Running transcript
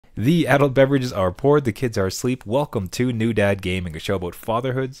The adult beverages are poured, the kids are asleep. Welcome to New Dad Gaming, a show about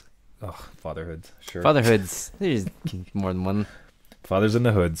fatherhoods. Oh, fatherhoods, sure. Fatherhoods. There's more than one. Fathers in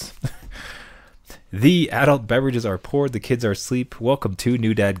the hoods. The adult beverages are poured, the kids are asleep. Welcome to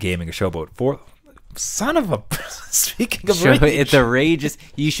New Dad Gaming, a show about Son of a... Speaking of Show rage. it's a rage.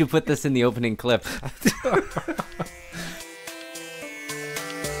 You should put this in the opening clip.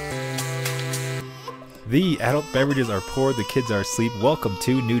 The adult beverages are poured, the kids are asleep. Welcome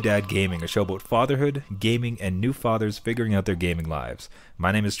to New Dad Gaming, a show about fatherhood, gaming, and new fathers figuring out their gaming lives.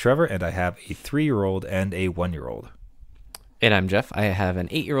 My name is Trevor, and I have a 3-year-old and a 1-year-old. And I'm Jeff. I have an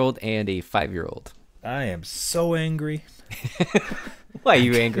 8-year-old and a 5-year-old. I am so angry. Why are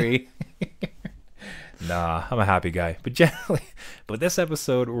you angry? Nah, I'm a happy guy. But generally, this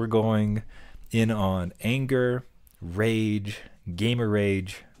episode, we're going in on anger, rage, gamer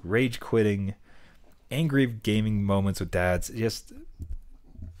rage quitting, angry gaming moments with dads, just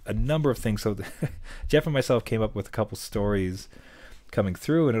a number of things. So Jeff and myself came up with a couple stories coming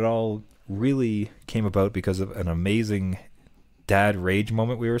through, and it all really came about because of an amazing dad rage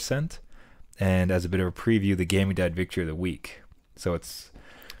moment we were sent, and as a bit of a preview, the gaming dad victory of the week. So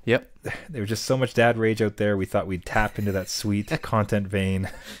Yep. there was just so much dad rage out there. We thought we'd tap into that sweet content vein.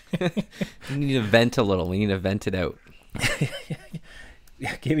 We need to vent a little. We need to vent it out.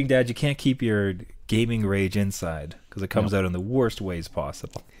 Yeah, gaming dad, you can't keep your gaming rage inside because it comes out in the worst ways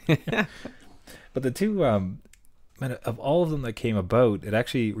possible. But the two, man, of all of them that came about, it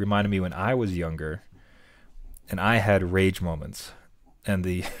actually reminded me when I was younger and I had rage moments. And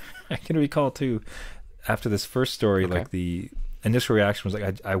I can recall too, after this first story, Okay. like the initial reaction was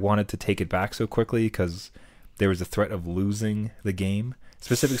like, I wanted to take it back so quickly because there was a threat of losing the game.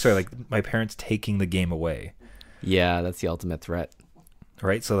 Specifically, sorry, like my parents taking the game away. Yeah, that's the ultimate threat.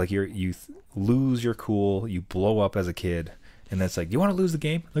 Right, so like you lose your cool, you blow up as a kid, and then it's like, you want to lose the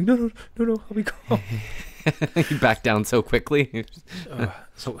game? Like, no, I'll be calm. You back down so quickly.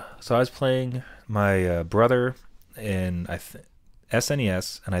 So I was playing my brother in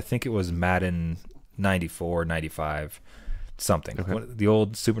SNES, and I think it was Madden 94, 95, something. Okay. The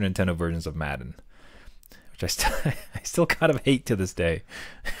old Super Nintendo versions of Madden, which I still kind of hate to this day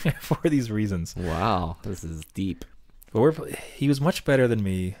for these reasons. Wow, this is deep. But he was much better than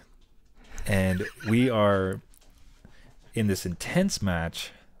me, and we are in this intense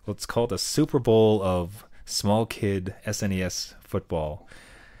match. Let's call it a Super Bowl of small kid SNES football.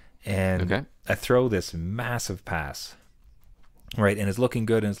 And Okay. I throw this massive pass, right? And it's looking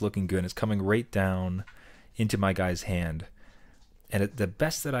good, and it's coming right down into my guy's hand. And the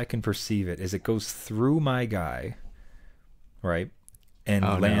best that I can perceive it is it goes through my guy, right? And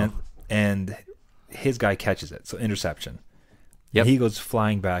Oh, no. and his guy catches it, so interception. Yep. And he goes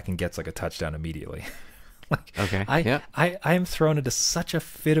flying back and gets like a touchdown immediately. Okay. I Yep. am thrown into such a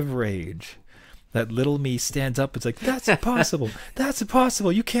fit of rage that little me stands up. It's like, that's impossible. That's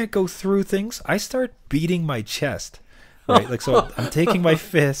impossible. You can't go through things. I start beating my chest. Right, like, so I'm taking my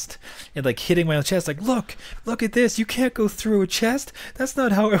fist and like hitting my own chest. Like, look at this. You can't go through a chest. That's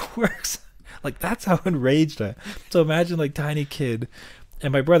not how it works. Like, that's how enraged I am. So imagine like tiny kid,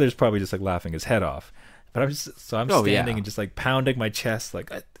 and my brother's probably just like laughing his head off. But I'm Oh, standing yeah. and just like pounding my chest.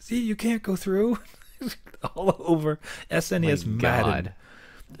 Like, see, you can't go through. All over SNES My Madden, God.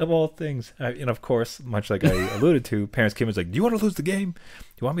 of all things. And of course, much like I alluded to, parents came and was like, do you want to lose the game? Do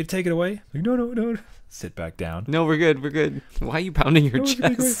you want me to take it away? Like, no. Sit back down. No, we're good. We're good. Why are you pounding your No, it's gonna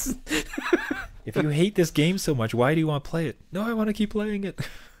be chest? If you hate this game so much, why do you want to play it? No, I want to keep playing it.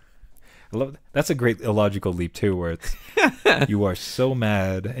 I love that's a great illogical leap too, where it's you are so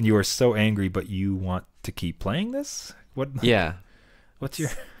mad and you are so angry, but you want to keep playing this. What? Yeah. What's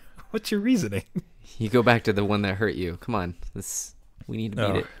your reasoning? You go back to the one that hurt you. Come on. We need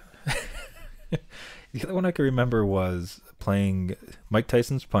to beat it. The other one I can remember was playing Mike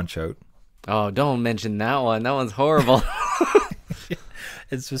Tyson's Punch-Out. Oh, don't mention that one. That one's horrible.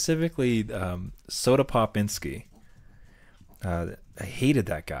 And specifically Soda Popinski. I hated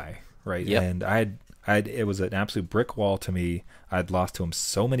that guy, right? Yep. And it was an absolute brick wall to me. I'd lost to him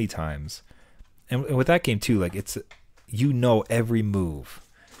so many times. And with that game too, like every move.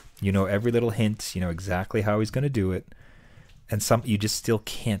 You know every little hint, you know exactly how he's going to do it. And you just still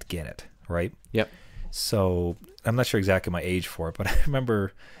can't get it, right? Yep. So I'm not sure exactly my age for it, but I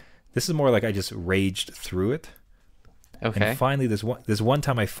remember this is more like I just raged through it. Okay. And finally, this one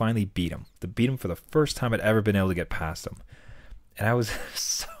time I finally beat him. Beat him for the first time I'd ever been able to get past him. And I was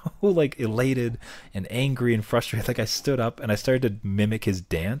so like elated and angry and frustrated. Like I stood up and I started to mimic his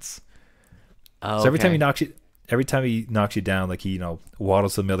dance. Oh, So every time he knocks you down, like he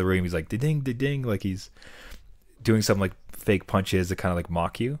waddles to the middle of the room. He's like ding ding ding, like he's doing some like fake punches to kind of like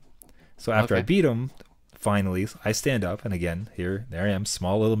mock you. So after I Okay. beat him, finally, I stand up, and again, there I am,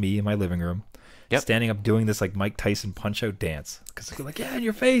 small little me in my living room, Yep. standing up doing this like Mike Tyson punch out dance. Because like, yeah, in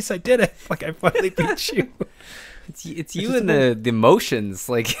your face, I did it. Like I finally beat you. It's you just and the emotions.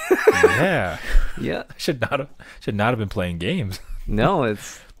 Like, Yeah, yeah. I should not have been playing games. No,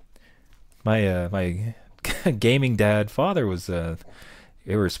 it's My gaming dad father was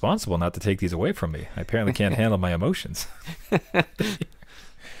irresponsible not to take these away from me. I apparently can't handle my emotions.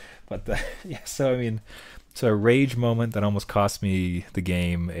 But yeah, so I mean, so a rage moment that almost cost me the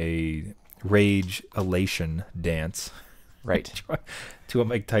game, a rage elation dance right. to a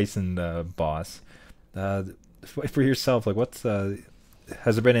Mike Tyson boss. For yourself, like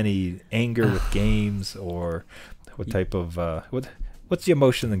has there been any anger with games, or what type of what's the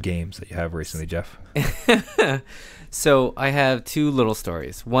emotion in games that you have recently, Jeff? So I have two little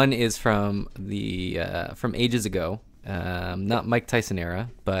stories. One is from from ages ago, not Mike Tyson era,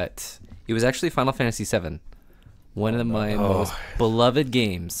 but it was actually Final Fantasy VII. One of my most beloved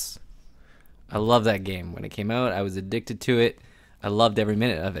games. I love that game. When it came out, I was addicted to it. I loved every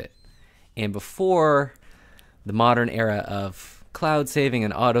minute of it. And before the modern era of cloud saving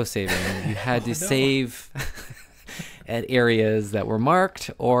and auto saving, you had to save at areas that were marked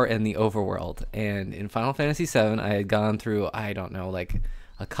or in the overworld. And in Final Fantasy VII, I had gone through, I don't know, like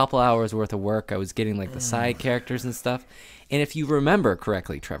a couple hours worth of work. I was getting like the side characters and stuff. And if you remember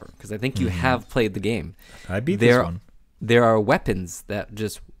correctly, Trevor, because I think you have played the game, I beat this one. there are weapons that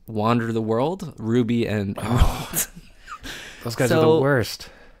just wander the world, Ruby and Emerald. Those guys are the So- worst.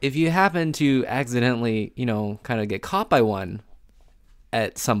 If you happen to accidentally, kind of get caught by one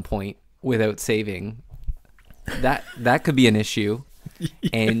at some point without saving, that could be an issue.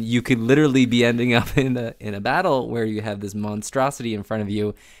 And you could literally be ending up in a battle where you have this monstrosity in front of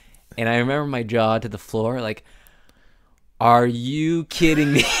you. And I remember my jaw to the floor, like, are you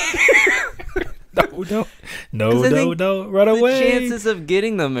kidding me? No, I think run The away. chances of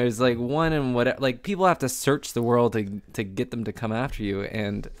getting them is like one in whatever. Like, people have to search the world to get them to come after you.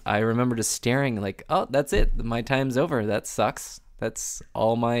 And I remember just staring, like, oh, that's it. My time's over. That sucks. That's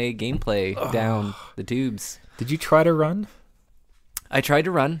all my gameplay down the tubes. Did you try to run? I tried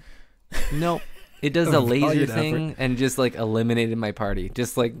to run. No, it does a laser Valiant thing and just like eliminated my party.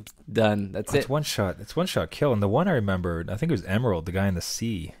 Just like done. That's It's it. one shot. It's one shot kill. And the one I remembered, I think it was Emerald, the guy in the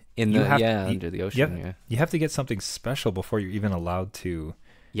sea. In You the have to- under the ocean. Yeah. You have to get something special before you're even allowed to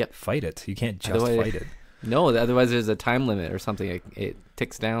Yep. fight it. You can't just Otherwise- fight it. No, otherwise there's a time limit or something. It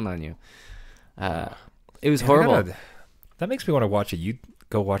ticks down on you. It was horrible. That makes me want to watch it. You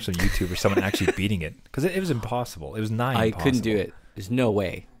go watch on YouTube or someone actually beating it, because it was impossible. It was nigh I impossible. couldn't do it. There's no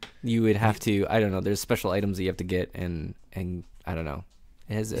way. You would have to. I don't know. There's special items that you have to get, and I don't know.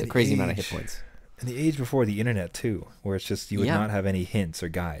 It has a The crazy amount of hit age. points. In the age before the internet too, where it's just you would Yeah. not have any hints or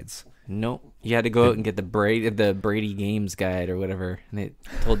guides. Nope. You had to go out and get the Brady Games guide or whatever, and it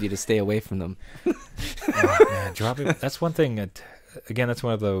told you to stay away from them. Oh, man, dropping. That's one thing. Again, that's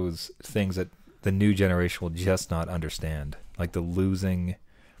one of those things that the new generation will just not understand, like the losing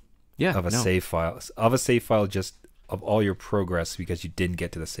Yeah. of a save file, just of all your progress because you didn't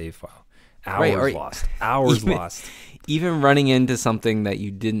get to the save file. Hours Right, or- lost. Hours even- lost. Even running into something that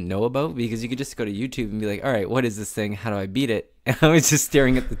you didn't know about, because you could just go to YouTube and be like, all right, what is this thing? How do I beat it? And I was just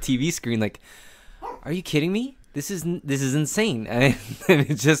staring at the TV screen like, are you kidding me? This is insane. And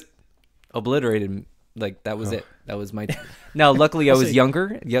it just obliterated. Like, that was it. That was my. Now, luckily, I I'll was say-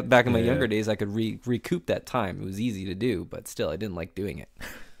 younger. Yep, back in my Yeah. younger days, I could recoup that time. It was easy to do, but still, I didn't like doing it.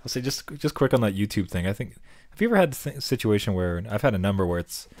 I'll say just quick on that YouTube thing. I think, have you ever had a situation where I've had a number where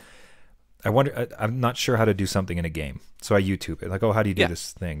it's, I'm not sure how to do something in a game, so I YouTube it. Like, oh, how do you do Yeah.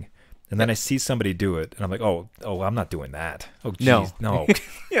 this thing? And then I see somebody do it, and I'm like, oh, I'm not doing that. Oh, No. geez, no.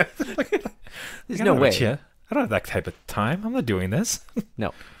 Yeah, There's I no don't way. have I don't have that type of time. I'm not doing this.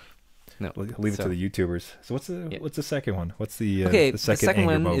 No. We'll leave it So- to the YouTubers. So what's the second one? What's the Okay, the second,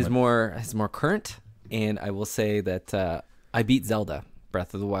 one anger is moment? more current, and I will say that I beat Zelda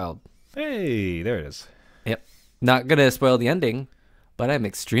Breath of the Wild. Hey, there it is. Yep. Not gonna spoil the ending, but I'm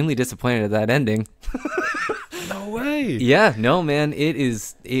extremely disappointed at that ending. No way. Yeah, no, man, it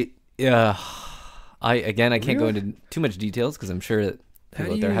is it. I can't go Really? into too much details because I'm sure that How people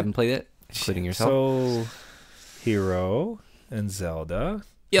do out there you- haven't played it, including yourself. So, Hero and Zelda,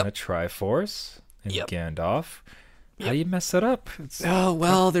 Yep. and a Triforce, and Yep. Gandalf. How do you mess it up? Oh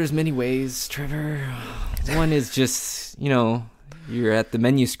well, there's many ways, Trevor. One is just you're at the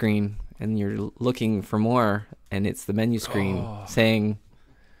menu screen and you're looking for more, and it's the menu screen saying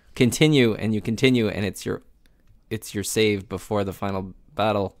continue, and you continue, and it's your save before the final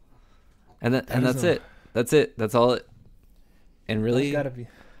battle, and that's is it. That's it. That's all it. And really, Gotta be.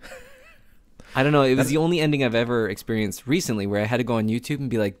 I don't know. It was the only ending I've ever experienced recently where I had to go on YouTube and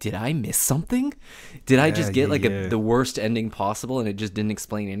be like, did I miss something? Did I just get the worst ending possible and it just didn't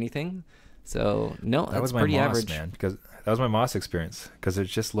explain anything? So no, That that's was my pretty Moss, average. man, because that was my Moss experience. Because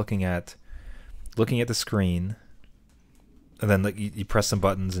it's just looking at the screen, and then like you press some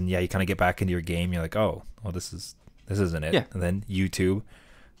buttons, and you kind of get back into your game. You're like, oh, well, this isn't it. Yeah. And then YouTube,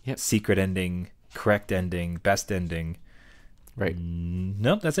 Yep. secret ending, correct ending, best ending. Right.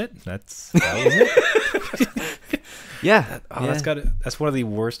 Nope, that's it. That was it. Yeah. That's one of the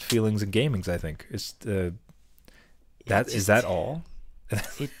worst feelings in gaming. I think is that all?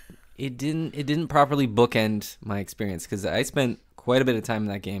 It didn't properly bookend my experience because I spent quite a bit of time in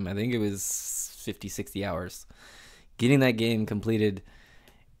that game. I think it was 50, 60 hours getting that game completed.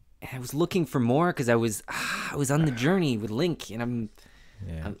 And I was looking for more because I was on the journey with Link, and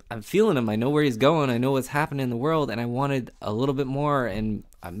I'm feeling him. I know where he's going. I know what's happening in the world, and I wanted a little bit more. And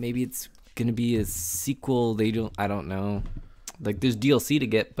maybe it's gonna be a sequel. I don't know. Like there's DLC to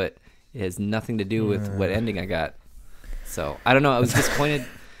get, but it has nothing to do with what ending I got. So I don't know. I was disappointed,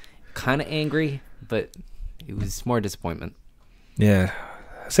 kind of angry, but it was more disappointment. Yeah.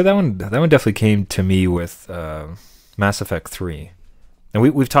 So that one definitely came to me with Mass Effect 3. And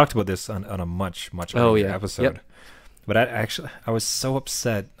we've talked about this on a much earlier episode. Yep. But I was so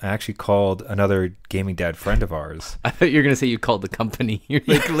upset. I actually called another gaming dad friend of ours. I thought you were gonna say you called the company. You're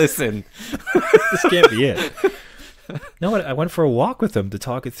like, listen, This can't be it. No, I went for a walk with him to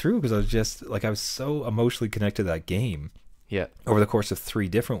talk it through because I was just like I was so emotionally connected to that game. Yeah. Over the course of 3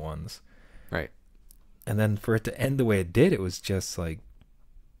 different ones. Right. And then for it to end the way it did, it was just like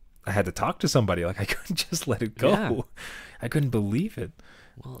I had to talk to somebody. Like I couldn't just let it go. Yeah. I couldn't believe it.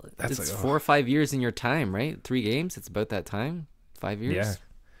 Well, That's it's like, 4 or 5 years in your time, right? 3 games. It's about that time. 5 years. Yeah.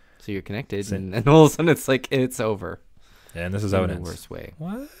 So you're connected, and all of a sudden it's like it's over. And this is how it In the ends. worst way.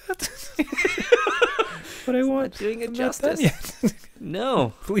 What? But I want doing it I'm not done justice. yet.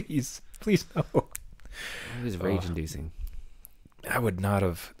 No. Please no. It was rage-inducing. I would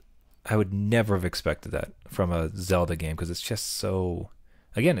never have expected that from a Zelda game because it's just so.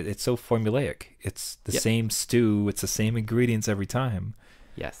 Again, it's so formulaic. It's the same stew. It's the same ingredients every time.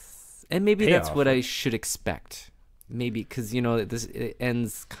 Yes, and maybe Payoff. that's what I should expect. Maybe because it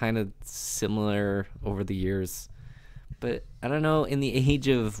ends kind of similar over the years, but I don't know. In the age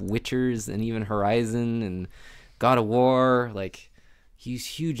of Witchers and even Horizon and God of War, like these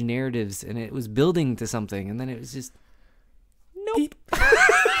huge narratives, and it was building to something, and then it was just nope.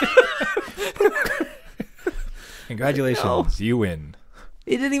 Congratulations, No. you win.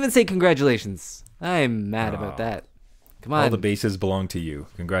 It didn't even say congratulations. I'm mad about that. Come on. All the bases belong to you.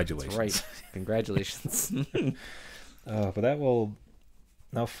 Congratulations. That's right. Congratulations. But that will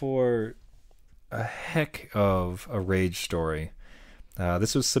now for a heck of a rage story.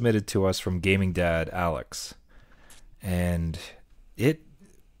 This was submitted to us from Gaming Dad Alex, and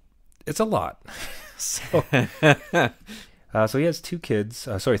it's a lot. So he has 3 kids,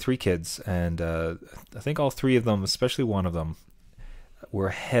 and I think all 3 of them, especially one of them, were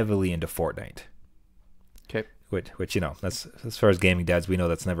heavily into Fortnite. Okay. Which that's as far as gaming dads, we know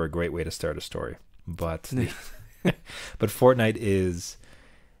that's never a great way to start a story. But but Fortnite is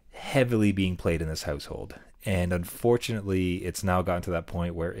heavily being played in this household, and unfortunately, it's now gotten to that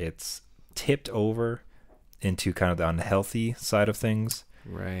point where it's tipped over into kind of the unhealthy side of things.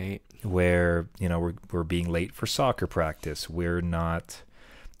 Right. Where we're being late for soccer practice, we're not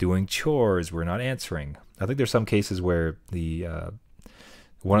doing chores, we're not answering. I think there's some cases where the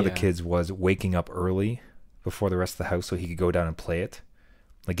one of the kids was waking up early before the rest of the house so he could go down and play it,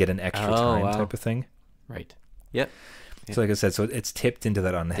 like get an extra time type of thing. Right. Yep. So like I said, so it's tipped into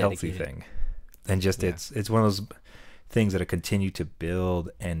that unhealthy thing, and just it's one of those things that continue to build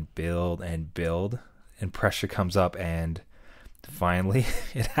and build and build, and pressure comes up, and finally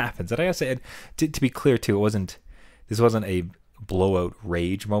it happens. And I gotta say, to be clear too, this wasn't a blowout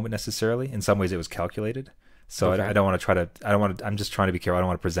rage moment necessarily. In some ways, it was calculated. So okay. I don't want to try to. I'm just trying to be careful. I don't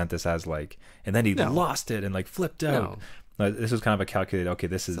want to present this as like, and then he lost it and like flipped out. No, this was kind of a calculated. Okay,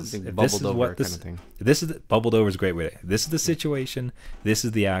 this is bubbled over is a great way. This is the situation. This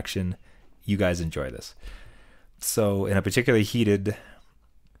is the action. You guys enjoy this. So in a particularly heated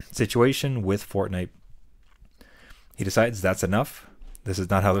situation with Fortnite, he decides that's enough. This is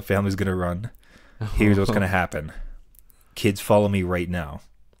not how the family's going to run. Here's what's going to happen. Kids, follow me right now.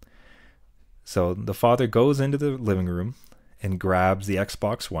 So the father goes into the living room and grabs the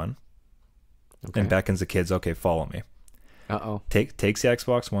Xbox One and beckons the kids, okay, follow me. Takes the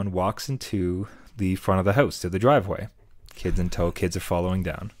Xbox One, walks into the front of the house to the driveway. Kids in tow, kids are following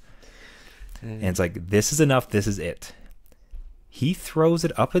down. And it's like, this is enough. This is it. He throws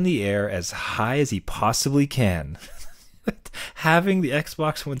it up in the air as high as he possibly can, having the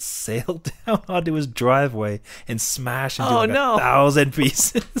Xbox One sail down onto his driveway and smash into 1,000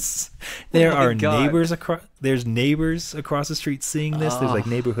 pieces. There are neighbors across. There's neighbors across the street seeing this. There's like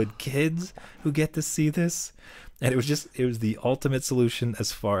neighborhood kids who get to see this, and it was the ultimate solution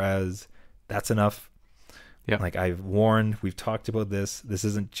as far as that's enough. Yeah. Like we've talked about this. This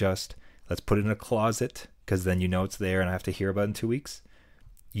isn't just let's put it in a closet because then it's there and I have to hear about it in 2 weeks.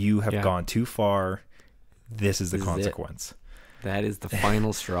 You have gone too far. This is the consequence. That is the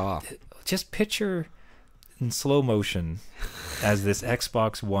final straw. Just picture in slow motion as this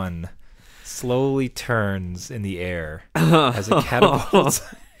Xbox One slowly turns in the air as it catapults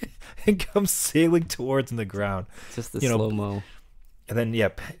and comes sailing towards the ground. Just the slow-mo. And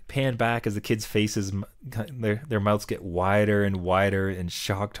then, pan back as the kids' faces, their mouths get wider and wider in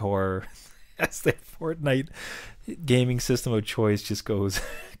shocked horror as their Fortnite gaming system of choice just goes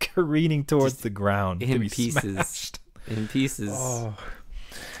careening towards the ground in to be pieces. Smashed. In pieces. Oh.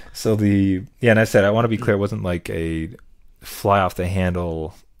 So and I said, I want to be clear, it wasn't like a fly off the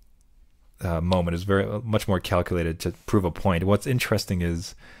handle moment. It was very much more calculated to prove a point. What's interesting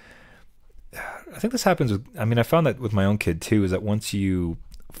is, I think this happens I found that with my own kid too, is that once you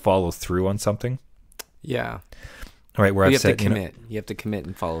follow through on something. Yeah. Right, where you I've have said, to commit. You have to commit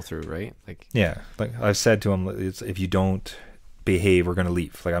and follow through, right? Like I've said to him, if you don't behave, we're going to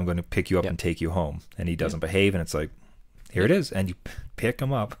leave. Like, I'm going to pick you up and take you home. And he doesn't behave, and it's like, here it is. And you pick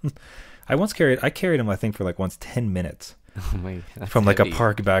him up. I carried him, I think, for once 10 minutes. Oh my, from a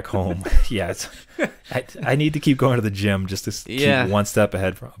park back home. I need to keep going to the gym just to keep one step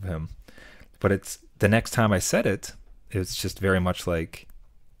ahead of him. But it's the next time I said it, it's just very much like,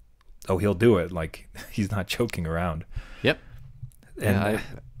 oh, he'll do it. Like, he's not joking around. Yep. And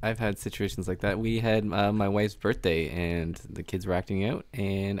I've had situations like that. We had my wife's birthday, and the kids were acting out,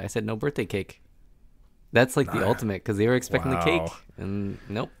 and I said no birthday cake. That's like the ultimate, because they were expecting the cake, and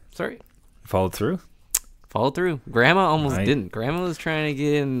nope, sorry. Followed through. Grandma almost didn't. Grandma was trying to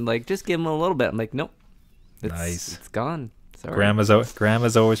get in, just give him a little bit. I'm like, nope. It's gone. Sorry.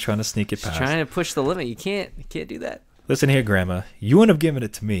 Grandma's always trying to sneak it past. She's trying to push the limit. You can't do that. Listen here, Grandma. You wouldn't have given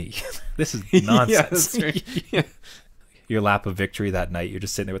it to me. This is nonsense. Yeah, that's right. Your lap of victory that night, you're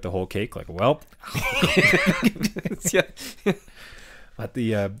just sitting there with the whole cake, like, well. Yeah. But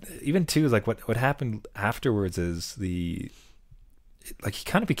even too, like what happened afterwards is he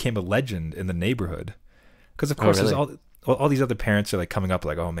kind of became a legend in the neighborhood, because of course there's all these other parents are coming up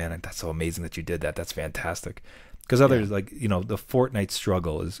like, oh man, that's so amazing that you did that. That's fantastic. Because others the Fortnite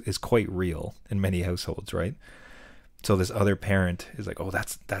struggle is quite real in many households, right? So this other parent is like, oh,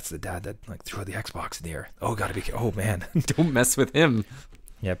 that's the dad that threw the Xbox in the air. Oh, gotta be, oh man, don't mess with him.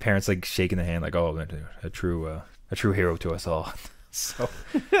 Yeah, parents shaking the hand like, oh, a true hero to us all. So,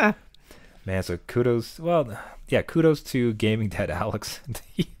 man, so kudos to Gaming Dad Alex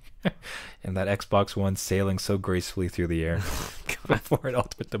and that Xbox One sailing so gracefully through the air before an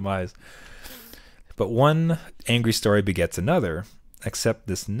ultimate demise. But one angry story begets another, except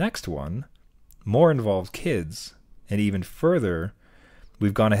this next one more involves kids, and even further,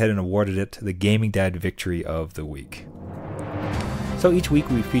 we've gone ahead and awarded it the Gaming Dad Victory of the Week. So each week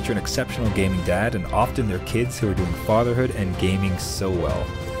we feature an exceptional gaming dad, and often they're kids who are doing fatherhood and gaming so well.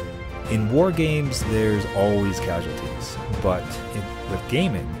 In war games, there's always casualties, but with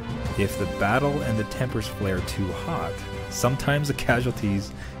gaming, if the battle and the tempers flare too hot, sometimes the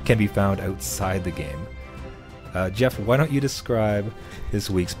casualties can be found outside the game. Jeff, why don't you describe this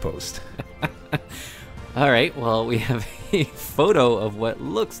week's post? All right, well, we have a photo of what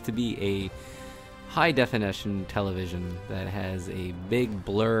looks to be a high-definition television that has a big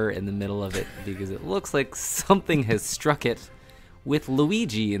blur in the middle of it because it looks like something has struck it, with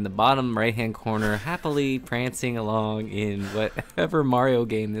Luigi in the bottom right-hand corner happily prancing along in whatever Mario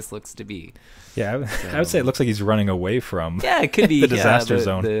game this looks to be. Yeah, I would say it looks like he's running away from it could be the disaster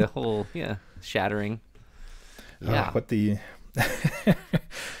zone. The whole, shattering. Yeah.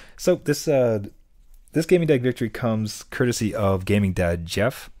 So this Gaming Dad Victory comes courtesy of Gaming Dad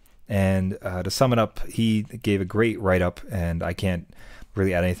Jeff. And to sum it up, he gave a great write-up, and I can't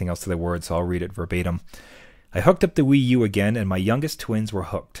really add anything else to the words, so I'll read it verbatim. I hooked up the Wii U again, and my youngest twins were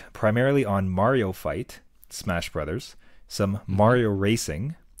hooked, primarily on Mario Fight, Smash Brothers, some Mario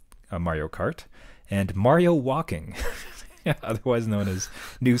Racing, Mario Kart, and Mario Walking, otherwise known as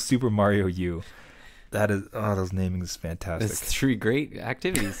New Super Mario U. That is, those namings is fantastic. That's 3 great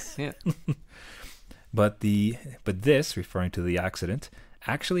activities, yeah. But this, referring to the accident,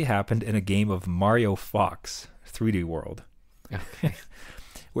 actually happened in a game of Mario Fox 3D World. Okay.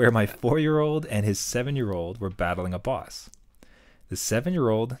 where my 4-year-old and his 7-year-old were battling a boss. The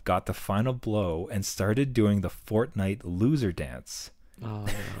 7-year-old got the final blow and started doing the Fortnite loser dance, Oh,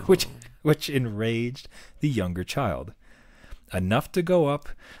 which enraged the younger child. Enough to go up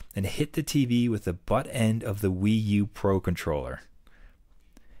and hit the TV with the butt end of the Wii U Pro controller.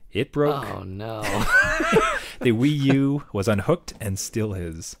 It broke. Oh no. The Wii U was unhooked and still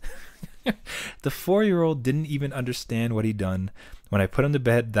is. The 4-year-old didn't even understand what he'd done. When I put him to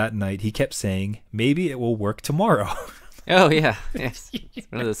bed that night, he kept saying, "Maybe it will work tomorrow." Oh yeah. Yes. It's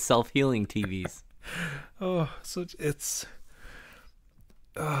one of those self-healing TVs. Oh, so it's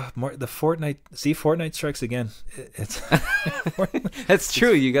more the Fortnite. See, Fortnite strikes again. It's That's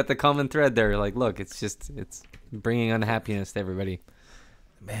true. You got the common thread there. Like, look, it's bringing unhappiness to everybody.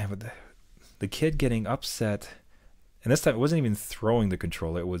 Man, but the kid getting upset, and this time it wasn't even throwing the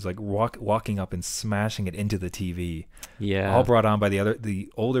controller. It was like walking up and smashing it into the TV. Yeah. All brought on by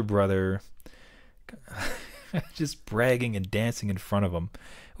the older brother, just bragging and dancing in front of him,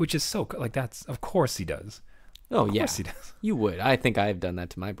 which is so like that's of course he does. Oh Of yeah. course he does. You would. I think I've done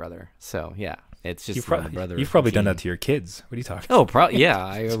that to my brother. So yeah, it's just my brother. You've probably done gene. that to your kids. What are you talking? Oh, yeah.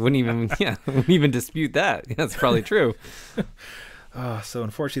 I wouldn't even. Yeah, I wouldn't even dispute that. That's probably true. So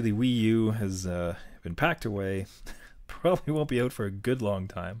unfortunately, Wii U has been packed away. Probably won't be out for a good long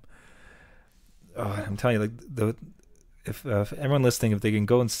time. Oh, I'm telling you, like if everyone listening, if they can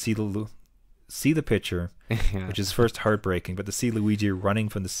go and see the picture, Yeah. which is first heartbreaking, but to see Luigi running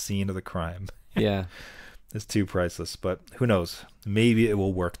from the scene of the crime Yeah. is too priceless. But who knows? Maybe it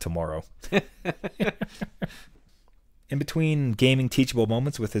will work tomorrow. In between gaming teachable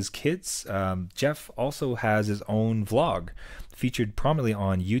moments with his kids, Jeff also has his own vlog featured prominently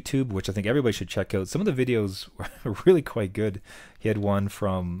on YouTube, which I think everybody should check out. Some of the videos were really quite good. He had one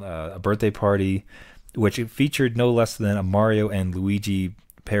from a birthday party, which featured no less than a Mario and Luigi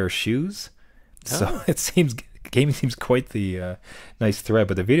pair of shoes. So it seems gaming seems quite the nice thread,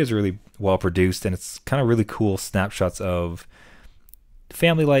 but the videos are really well produced, and it's kind of really cool snapshots of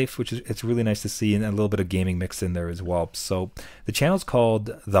family life, which is it's really nice to see, and a little bit of gaming mixed in there as well. So the channel's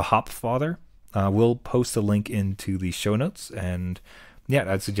called The Hop Father. We'll post a link into the show notes, and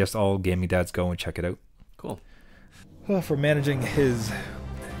yeah, I'd suggest all gaming dads go and check it out. Cool. Well, for managing his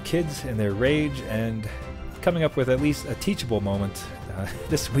kids and their rage and coming up with at least a teachable moment,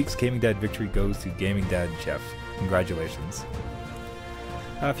 this week's Gaming Dad victory goes to Gaming Dad Jeff. Congratulations.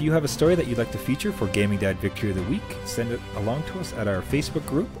 If you have a story that you'd like to feature for Gaming Dad Victory of the Week, send it along to us at our Facebook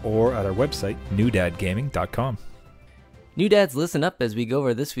group or at our website, newdadgaming.com. New dads, listen up as we go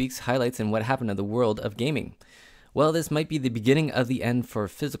over this week's highlights and what happened in the world of gaming. Well, this might be the beginning of the end for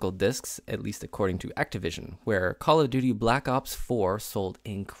physical discs, at least according to Activision, where Call of Duty Black Ops 4 sold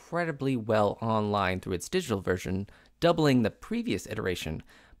incredibly well online through its digital version, doubling the previous iteration,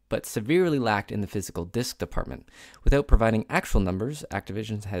 but severely lacked in the physical disc department. Without providing actual numbers,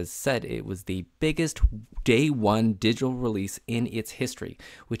 Activision has said it was the biggest day one digital release in its history,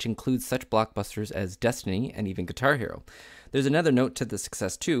 which includes such blockbusters as Destiny and even Guitar Hero. There's another note to the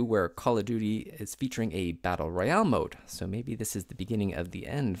success too, where Call of Duty is featuring a Battle Royale mode, so maybe this is the beginning of the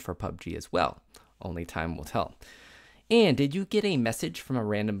end for PUBG as well. Only time will tell. And did you get a message from a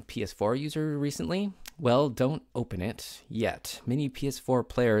random PS4 user recently? Well, don't open it yet. Many PS4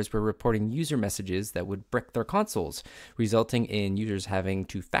 players were reporting user messages that would brick their consoles, resulting in users having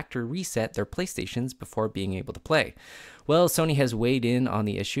to factory reset their PlayStations before being able to play. Well, Sony has weighed in on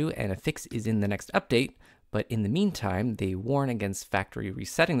the issue, and a fix is in the next update, but in the meantime, they warn against factory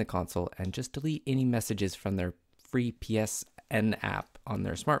resetting the console and just delete any messages from their free PSN app on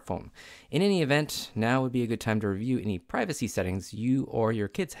their smartphone. In any event, now would be a good time to review any privacy settings you or your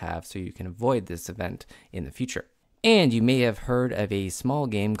kids have so you can avoid this event in the future. And you may have heard of a small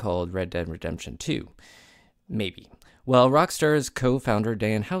game called Red Dead Redemption 2. Maybe. Well, Rockstar's co-founder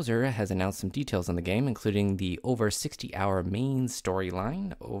Dan Houser has announced some details on the game, including the over 60-hour main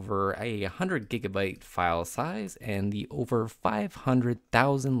storyline, over a 100 gigabyte file size, and the over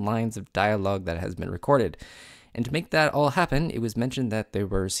 500,000 lines of dialogue that has been recorded. And to make that all happen, it was mentioned that there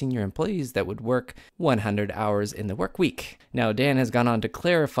were senior employees that would work 100 hours in the work week. Now, Dan has gone on to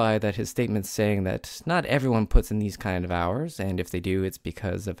clarify that his statements saying that not everyone puts in these kind of hours, and if they do, it's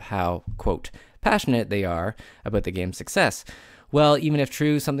because of how, quote, passionate they are about the game's success. Well, even if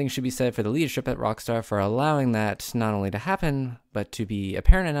true, something should be said for the leadership at Rockstar for allowing that not only to happen, but to be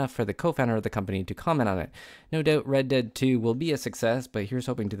apparent enough for the co-founder of the company to comment on it. No doubt Red Dead 2 will be a success, but here's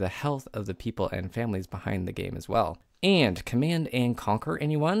hoping to the health of the people and families behind the game as well. And Command & Conquer,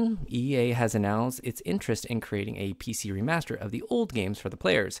 anyone? EA has announced its interest in creating a PC remaster of the old games for the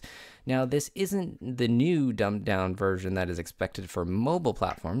players. Now, this isn't the new dumbed-down version that is expected for mobile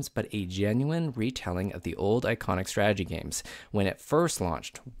platforms, but a genuine retelling of the old iconic strategy games when it first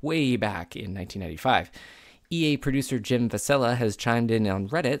launched way back in 1995. EA producer Jim Vasella has chimed in on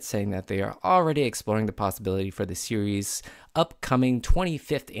Reddit saying that they are already exploring the possibility for the series' upcoming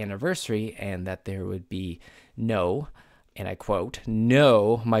 25th anniversary and that there would be no, and I quote,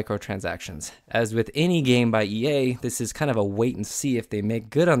 no microtransactions. As with any game by EA, this is kind of a wait and see if they make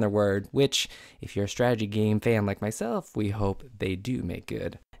good on their word, which, if you're a strategy game fan like myself, we hope they do make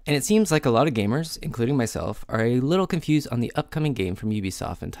good. And it seems like a lot of gamers, including myself, are a little confused on the upcoming game from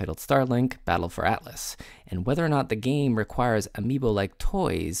Ubisoft entitled Starlink Battle for Atlas, and whether or not the game requires amiibo-like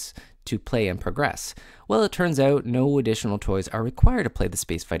toys to play and progress. Well, it turns out no additional toys are required to play the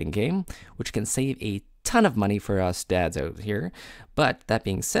space fighting game, which can save a ton of money for us dads out here. But that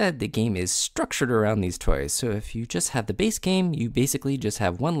being said, the game is structured around these toys, so if you just have the base game, you basically just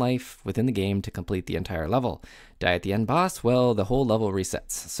have one life within the game to complete the entire level. Die at the end boss, well, the whole level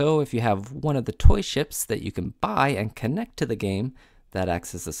resets. So if you have one of the toy ships that you can buy and connect to the game, that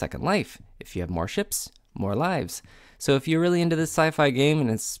acts as a second life. If you have more ships, more lives. So if you're really into this sci-fi game, and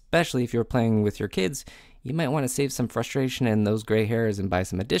especially if you're playing with your kids, you might want to save some frustration and those gray hairs and buy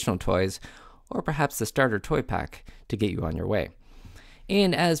some additional toys, or perhaps the starter toy pack to get you on your way.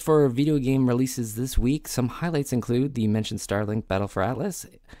 And as for video game releases this week, some highlights include the mentioned Starlink Battle for Atlas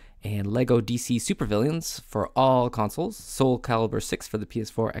and LEGO DC Supervillains for all consoles, Soul Calibur 6 for the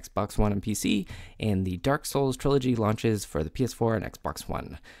PS4, Xbox One, and PC, and the Dark Souls trilogy launches for the PS4 and Xbox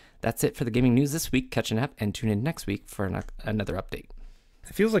One. That's it for the gaming news this week. Catching up and tune in next week for another update.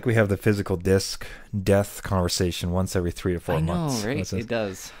 It feels like we have the physical disc death conversation once every 3 to 4 months. I know, right? It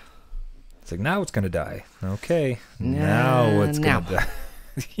does. It's like, now it's going to die. Okay. Now it's going to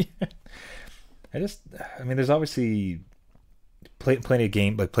die. I mean, there's obviously plenty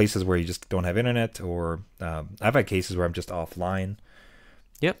of like places where you just don't have internet, or I've had cases where I'm just offline.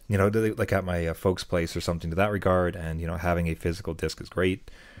 Yep. You know, like at my folks' place or something to that regard, and, you know, having a physical disc is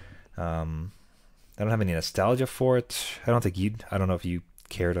great. I don't have any nostalgia for it. I don't know if you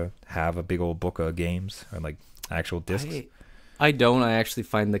care to have a big old book of games or like actual discs. I don't. I actually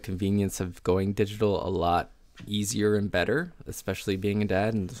find the convenience of going digital a lot easier and better, especially being a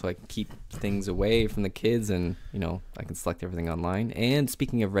dad, and so I can keep things away from the kids, and, you know, I can select everything online. And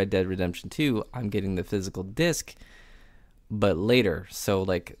speaking of Red Dead Redemption 2, I'm getting the physical disc, but later. So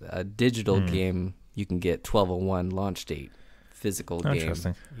like a digital game, you can get 12/01 launch date. Physical game,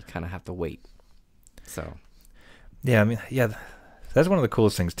 you kind of have to wait. So, yeah, I mean, yeah, that's one of the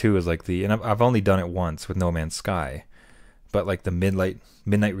coolest things too. Is like and I've only done it once with No Man's Sky, but like the midnight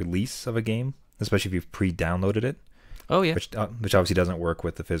release of a game, especially if you've pre-downloaded it. Oh yeah, which obviously doesn't work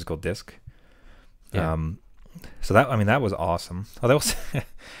with the physical disc. Yeah. So that was awesome. Oh, that was. I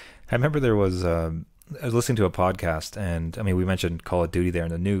remember there was. I was listening to a podcast, and I mean, we mentioned Call of Duty there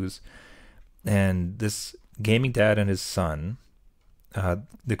in the news, and this gaming dad and his son.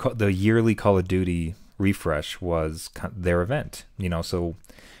 The yearly Call of Duty refresh was their event, you know, so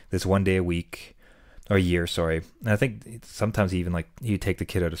this one day a week, or a year, sorry. And I think sometimes even like you take the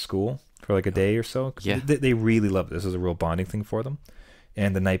kid out of school for like a day or so. Yeah. They really love it. This is a real bonding thing for them.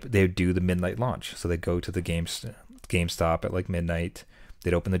 And the night they would do the midnight launch. So they'd go to the GameStop at like midnight.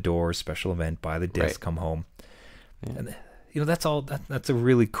 They'd open the door, special event, buy the disc, come home. Yeah. And, you know, that's a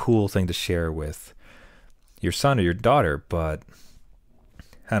really cool thing to share with your son or your daughter, but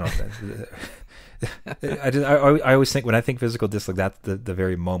I don't know. I always think when I think physical disc, like that's the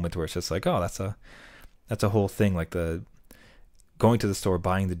very moment where it's just like, oh, that's a whole thing, like the going to the store,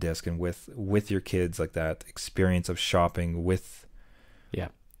 buying the disc, and with your kids, like that experience of shopping with,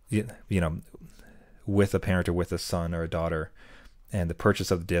 you know, with a parent or with a son or a daughter, and the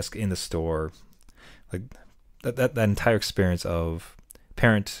purchase of the disc in the store, like that entire experience of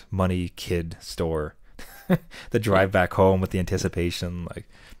parent, money, kid, store. The drive back home with the anticipation, like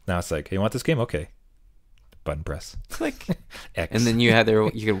now it's like, hey, you want this game? Okay, button press, click, X, and then you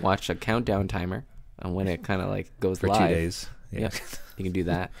can watch a countdown timer on when it kind of like goes for live. 2 days. Yeah, you can do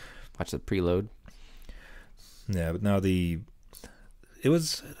that. Watch the preload. Yeah, but now it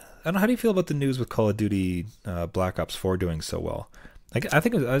was. I don't know. How do you feel about the news with Call of Duty Black Ops 4 doing so well? Like, I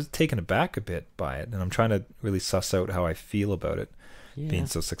think I was taken aback a bit by it, and I'm trying to really suss out how I feel about it being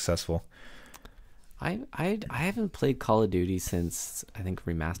so successful. I haven't played Call of Duty since I think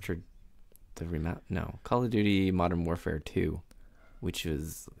Call of Duty Modern Warfare 2. which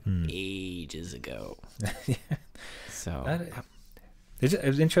was ages ago. So It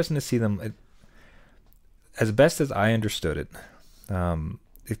was interesting to see them. As best as I understood it,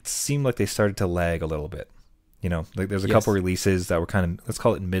 it seemed like they started to lag a little bit. Like there's a couple releases that were kind of, let's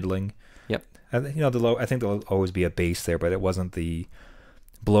call it middling. Yep. And, I think there'll always be a base there, but it wasn't the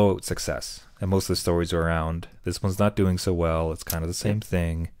blowout success. And most of the stories are around, this one's not doing so well. It's kind of the same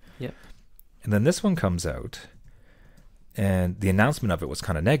thing. Yep. And then this one comes out, and the announcement of it was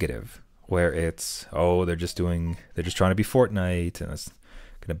kind of negative, where it's, they're just trying to be Fortnite, and it's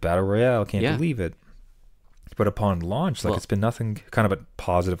gonna battle royale. Can't believe it. But upon launch, it's been nothing kind of a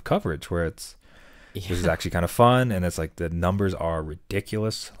positive coverage, where it's this is actually kind of fun, and it's like the numbers are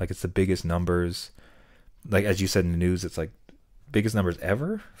ridiculous. Like it's the biggest numbers, like as you said in the news, it's like biggest numbers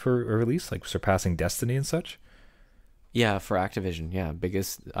ever for a release, like surpassing Destiny and such. Yeah, for Activision,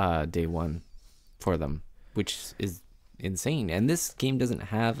 biggest day one for them, which is insane. And this game doesn't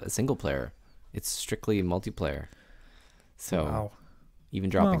have a single player; it's strictly multiplayer. So, even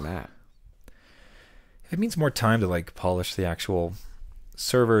dropping that, it means more time to like polish the actual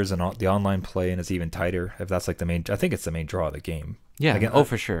servers and the online play, and it's even tighter. If that's like the main, I think it's the main draw of the game. Yeah. Again,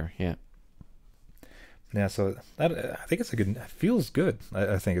 for sure. Yeah. Yeah, so I think it's it feels good.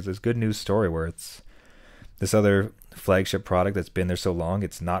 I think it's a good news story where it's this other flagship product that's been there so long.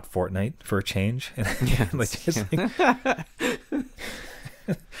 It's not Fortnite for a change.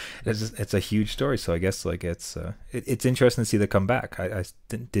 It's a huge story. So I guess like it's interesting to see the comeback. I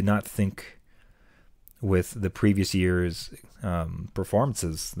did not think with the previous year's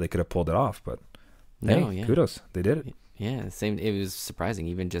performances they could have pulled it off, but kudos, they did it. Yeah, same. It was surprising,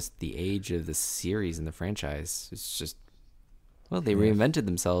 even just the age of the series and the franchise. It's just, they reinvented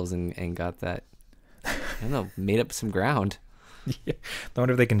themselves and got that, I don't know, made up some ground. Yeah. I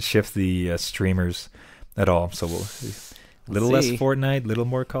wonder if they can shift the streamers at all. So we'll little less Fortnite, little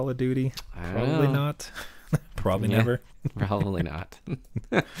more Call of Duty. Probably not. Probably never. Probably not.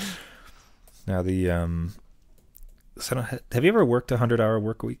 Now so have you ever worked a 100-hour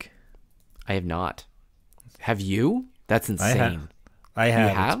work week? I have not. Have you? That's insane. I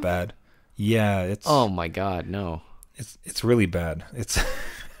have. It's bad. Yeah, it's. Oh my God, no. It's really bad. It's.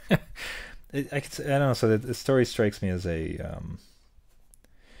 I don't know. So the story strikes me as a.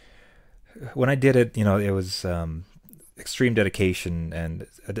 When I did it, it was extreme dedication, and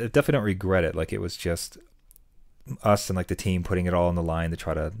I definitely don't regret it. Like it was just us and like the team putting it all on the line to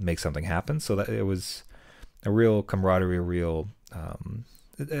try to make something happen. So that it was a real camaraderie, a real.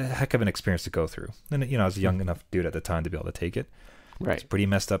 A heck of an experience to go through, and I was a young enough dude at the time to be able to take it. Right, it's pretty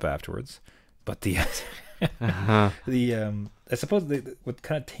messed up afterwards, but the I suppose what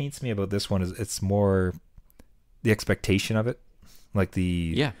kind of taints me about this one is it's more the expectation of it, like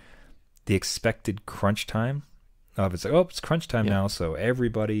the expected crunch time of it's like it's crunch time now, so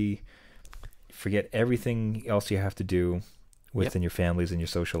everybody forget everything else you have to do within your families and your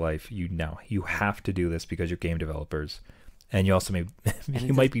social life. You have to do this because you're game developers. And you also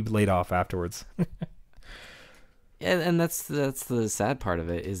might be laid off afterwards. And that's the sad part of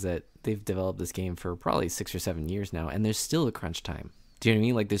it, is that they've developed this game for probably 6 or 7 years now, and there's still a crunch time. Do you know what I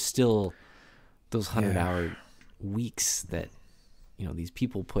mean? Like there's still those 100-hour weeks that these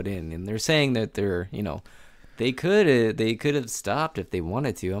people put in, and they're saying that they're they could have stopped if they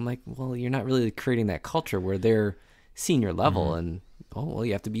wanted to. I'm like, well, you're not really creating that culture where they're senior level, and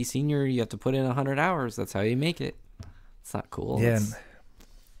you have to be senior. You have to put in 100 hours. That's how you make it. It's not cool. Yeah, and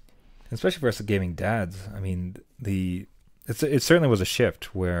especially for us gaming dads. I mean, it certainly was a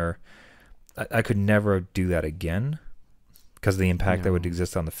shift where I could never do that again because of the impact that would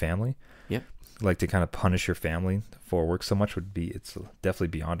exist on the family. Yep. Like to kind of punish your family for work so much it's definitely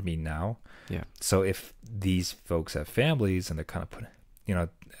beyond me now. Yeah. So if these folks have families and they're kind of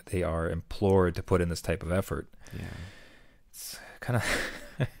they are implored to put in this type of effort. Yeah. It's kind of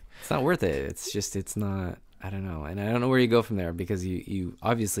it's not worth it. It's not. I don't know. And I don't know where you go from there, because you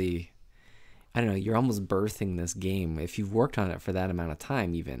obviously, I don't know, you're almost birthing this game. If you've worked on it for that amount of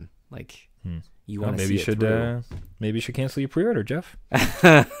time, even, like, you want to see it through. Maybe you should cancel your pre-order, Jeff.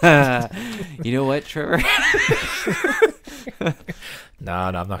 You know what, Trevor? No,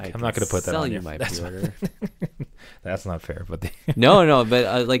 I'm not going to put that on you. My pre-order. That's not fair. But No,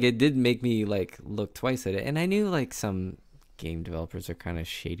 but like it did make me like look twice at it. And I knew like some game developers are kind of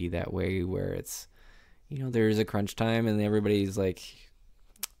shady that way, where it's, there's a crunch time and everybody's like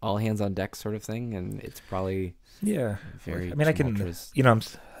all hands on deck sort of thing, and it's probably very. I mean, I could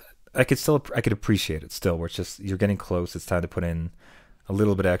appreciate it still, where it's just you're getting close. It's time to put in a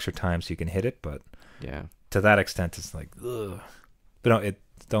little bit of extra time so you can hit it, but to that extent, it's like, ugh. But no,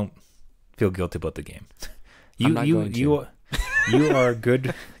 don't feel guilty about the game. I'm not going to. You are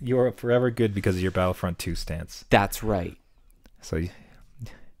good. You are forever good because of your Battlefront 2 stance. That's right. So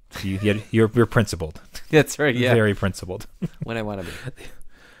you're principled. That's right. Yeah. Very principled. When I want to be.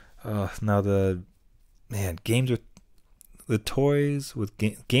 Now games with the toys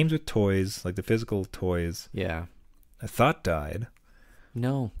games with toys, like the physical toys, Yeah. I thought died,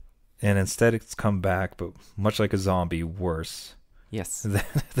 No. and instead it's come back, but much like a zombie, worse Yes.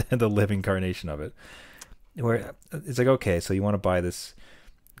 than the living incarnation of it. Where it's like, okay, so you want to buy this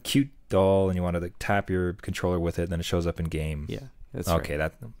cute doll and you want to like tap your controller with it, and then it shows up in game. Yeah. That's Okay,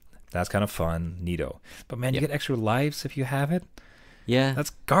 right. that's kind of fun, neato. But man, you Yep. get extra lives if you have it. Yeah. That's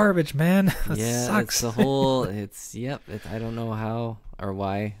garbage, man. That yeah. sucks. It's the whole. I don't know how or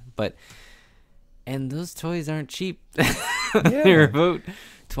why, but and those toys aren't cheap. They're about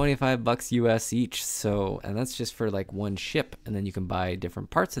 $25 US each. So, and that's just for like one ship, and then you can buy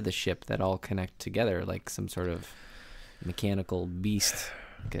different parts of the ship that all connect together, like some sort of mechanical beast,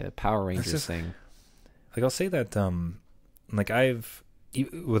 like a Power Rangers thing. Like I'll say that like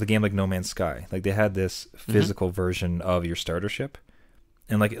with a game like No Man's Sky, like they had this physical version of your starter ship,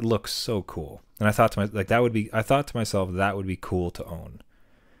 and like it looks so cool. And I thought to myself that would be cool to own.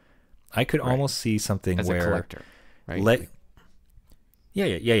 I could almost see something As where a collector, right? Yeah,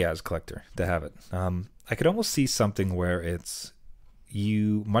 as a collector to have it. I could almost see something where it's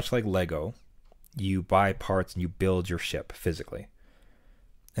you, much like Lego, you buy parts and you build your ship physically.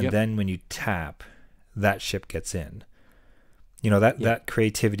 And then when you tap, that ship gets in. You know, that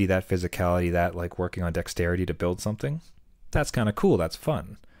creativity, that physicality, that like working on dexterity to build something, that's kind of cool. That's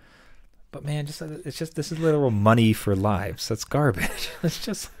fun. But man, this is literal money for lives. That's garbage. It's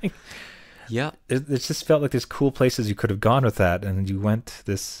just like, it just felt like there's cool places you could have gone with that, and you went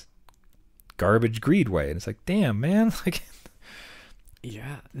this garbage greed way. And it's like, damn, man, like,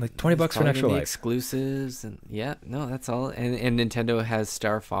 like $20 for an extra life. Exclusives and that's all. And Nintendo has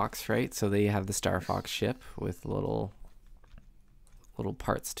Star Fox, right? So they have the Star Fox ship with little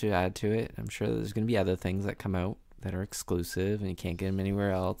parts to add to it. I'm sure there's going to be other things that come out that are exclusive and you can't get them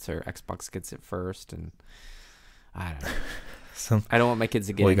anywhere else, or Xbox gets it first, and I don't know. I don't want my kids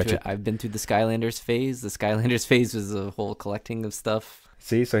to get into it. I've been through the Skylanders phase. The Skylanders phase was a whole collecting of stuff.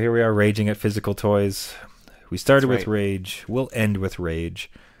 See, so here we are raging at physical toys. We started with rage. We'll end with rage.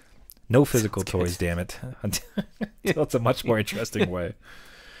 No physical toys, damn it. Until it's a much more interesting way.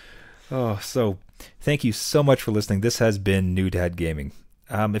 Oh, so thank you so much for listening. This has been New Dad Gaming.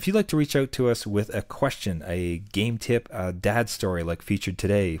 If you'd like to reach out to us with a question, a game tip, a dad story like featured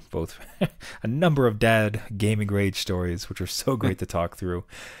today, both a number of dad gaming rage stories, which are so great to talk through,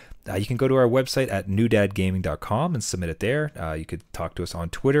 you can go to our website at newdadgaming.com and submit it there. You could talk to us on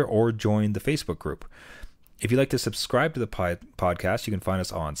Twitter or join the Facebook group. If you'd like to subscribe to the podcast, you can find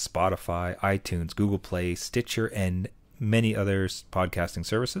us on Spotify, iTunes, Google Play, Stitcher, and many other podcasting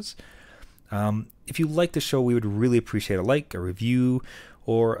services. If you like the show, we would really appreciate a like, a review,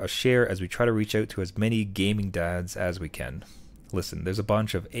 or a share as we try to reach out to as many gaming dads as we can. Listen, there's a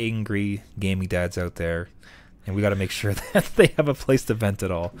bunch of angry gaming dads out there, and we got to make sure that they have a place to vent it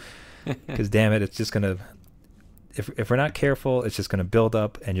all. Because damn it, it's just going to, if we're not careful, it's just going to build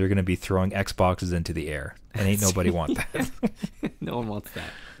up, and you're going to be throwing Xboxes into the air. And ain't nobody want that. No one wants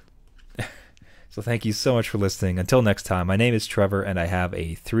that. So thank you so much for listening. Until next time, my name is Trevor, and I have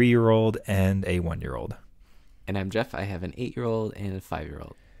a 3-year-old and a 1-year-old. And I'm Jeff. I have an 8-year-old and a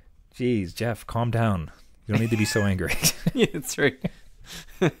 5-year-old. Jeez, Jeff, calm down. You don't need to be so angry. Yeah, that's right.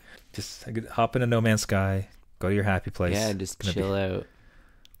 Just hop into No Man's Sky, go to your happy place. Yeah, just chill out.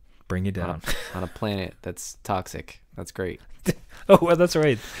 Bring you down. On a planet that's toxic. That's great. Oh, well, that's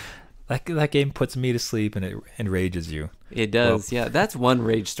right. That game puts me to sleep and it enrages you. It does, yeah. That's one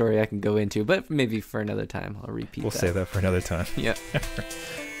rage story I can go into, but maybe for another time. I'll repeat We'll save that for another time. Yeah.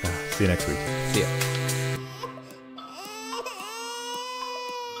 See you next week. See ya.